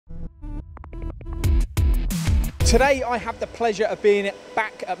Today I have the pleasure of being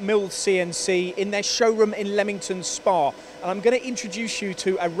back at Mills CNC in their showroom in Leamington Spa, and I'm going to introduce you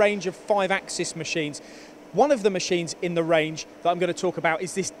to a range of 5-axis machines. One of the machines in the range that I'm going to talk about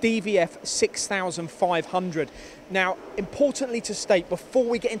is this DVF 6500. Now, importantly to state, before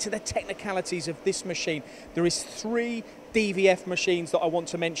we get into the technicalities of this machine, there is 3 DVF machines that I want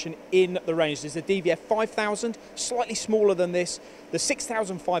to mention in the range. There's the DVF 5000, slightly smaller than this, the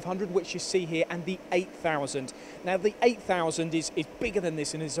 6500, which you see here, and the 8000. Now, the 8000 is bigger than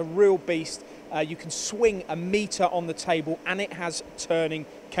this and is a real beast. You can swing a meter on the table and it has turning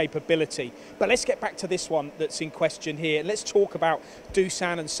capability. But let's get back to this one that's in question here. Let's talk about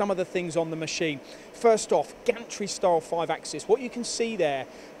Doosan and some of the things on the machine. First off, gantry style 5-axis. What you can see there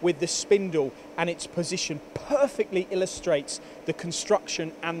with the spindle and its position perfectly illustrates the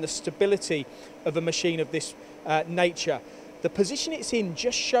construction and the stability of a machine of this nature. The position it's in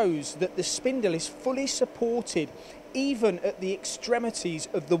just shows that the spindle is fully supported even at the extremities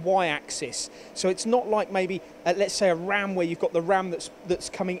of the y-axis. So it's not like maybe, let's say, a ram where you've got the ram that's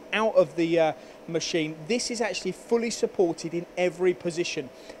coming out of the machine. This is actually fully supported in every position.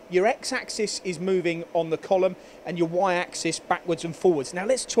 Your x-axis is moving on the column and your y-axis backwards and forwards. Now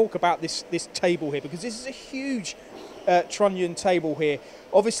let's talk about this table here, because this is a huge trunnion table here,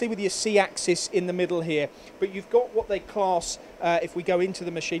 obviously with your C-axis in the middle here, but you've got what they class, if we go into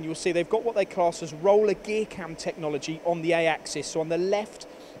the machine, you'll see they've got what they class as roller gear cam technology on the A-axis, so on the left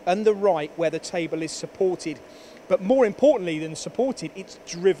and the right where the table is supported. But more importantly than supported, it's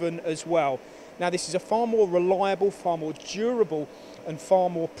driven as well. Now this is a far more reliable, far more durable and far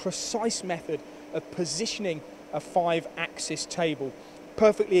more precise method of positioning a 5-axis table.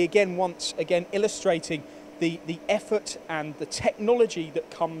 Perfectly, once again illustrating the effort and the technology that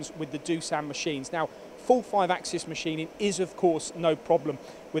comes with the Doosan machines. Now, full 5-axis machining is, of course, no problem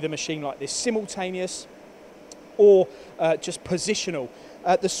with a machine like this, simultaneous or just positional.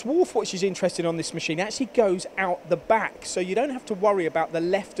 The swarf, which is interesting on this machine, actually goes out the back, so you don't have to worry about the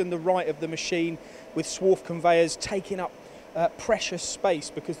left and the right of the machine with swarf conveyors taking up precious space,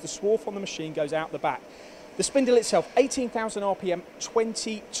 because the swarf on the machine goes out the back. The spindle itself, 18,000 RPM,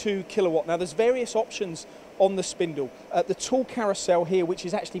 22 kilowatt. Now, there's various options on the spindle. The tool carousel here, which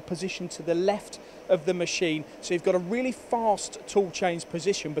is actually positioned to the left of the machine, so you've got a really fast tool change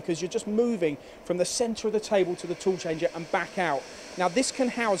position because you're just moving from the center of the table to the tool changer and back out. Now this can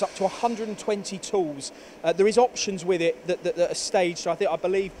house up to 120 tools. There is options with it that are staged, so I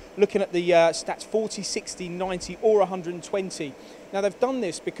believe looking at the stats, 40, 60, 90 or 120. Now they've done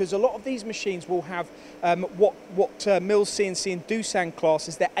this because a lot of these machines will have what Mills CNC and Doosan class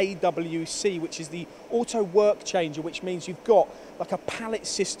is their AWC, which is the auto work changer, which means you've got like a pallet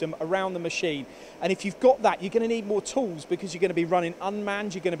system around the machine. And if you've got that, you're going to need more tools because you're going to be running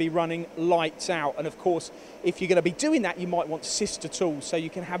unmanned, you're going to be running lights out. And of course, if you're going to be doing that, you might want sister tools. So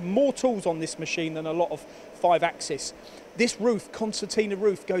you can have more tools on this machine than a lot of 5-axis. This roof, concertina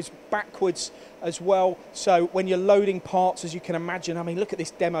roof, goes backwards as well. So when you're loading parts, as you can imagine, I mean, look at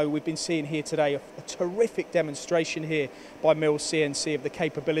this demo we've been seeing here today, a terrific demonstration here by Mills CNC of the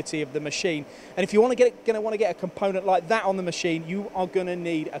capability of the machine. And if you want to get a component like that on the machine, you are going to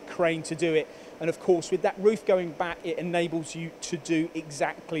need a crane to do it. And of course, with that roof going back, it enables you to do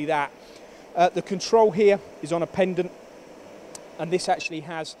exactly that. The control here is on a pendant, and this actually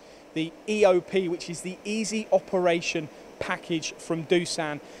has the EOP, which is the Easy Operation package from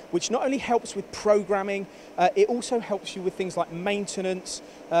Doosan, which not only helps with programming, it also helps you with things like maintenance,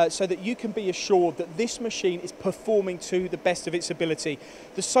 so that you can be assured that this machine is performing to the best of its ability.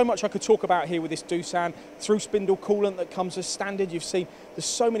 There's so much I could talk about here with this Doosan. Through spindle coolant that comes as standard. You've seen there's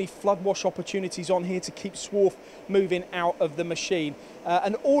so many flood wash opportunities on here to keep swarf moving out of the machine,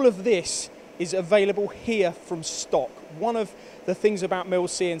 and all of this is available here from stock. One of the things about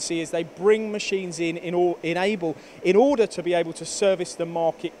Mills CNC is they bring machines in order to be able to service the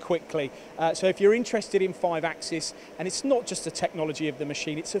market quickly. So if you're interested in 5-axis, and it's not just the technology of the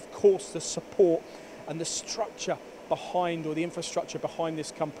machine, it's of course the support and the structure behind, or the infrastructure behind this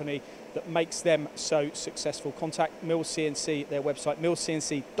company that makes them so successful. Contact Mills CNC, their website,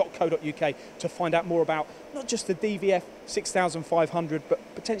 millscnc.co.uk, to find out more about not just the DVF 6500, but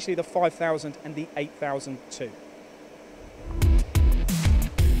potentially the 5000 and the 8000 too.